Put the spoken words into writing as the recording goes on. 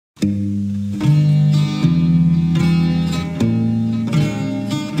A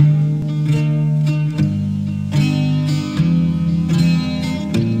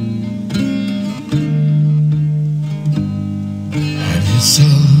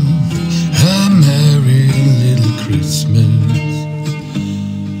merry little Christmas.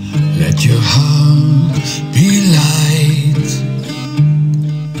 Let your heart be light.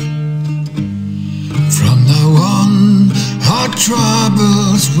 From now on, our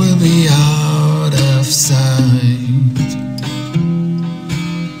troubles will be out of sight.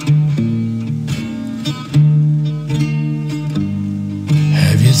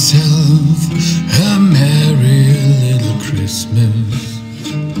 Have yourself a merry little Christmas.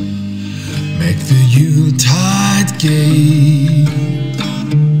 Make the Yuletide gay.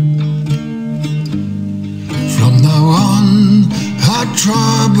 From now on, our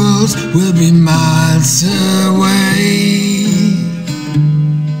troubles will be miles away.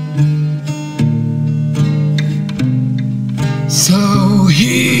 So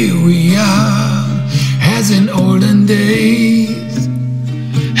here we are, as in olden days,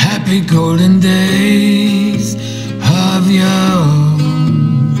 happy golden days of yore.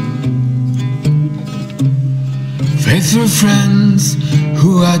 Faithful friends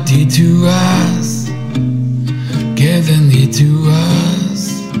who are dear to us, gather near to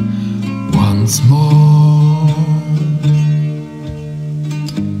us once more.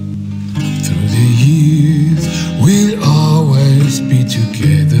 Through the years we'll always be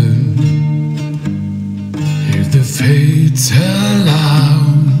together, if the fates allow.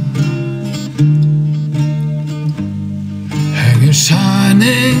 Hang a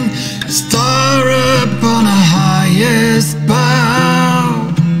shining star upon a highest bough.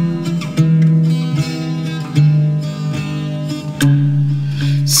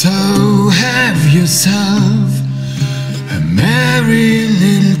 So have yourself a merry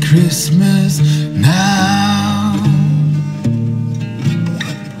little Christmas now.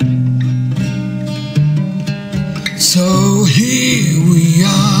 So here we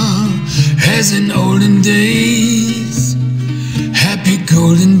are, as in olden days, happy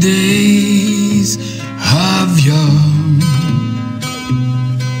golden days of yore.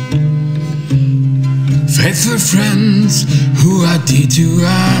 Faithful friends who are dear to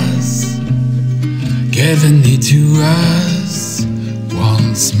us, gather near to us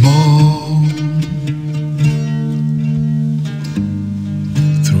once more.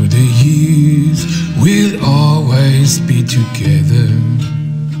 Through the years we'll always be together,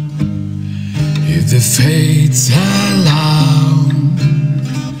 if the fates allow.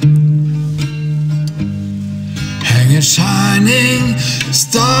 Hang a shining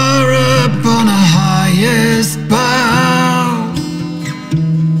star upon a highest bough.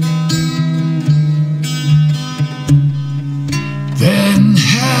 Then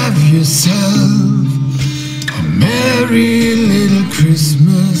have yourself a merry little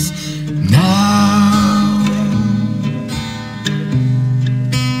Christmas now.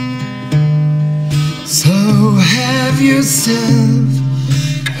 So have yourself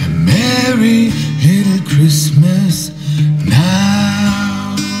a merry little Christmas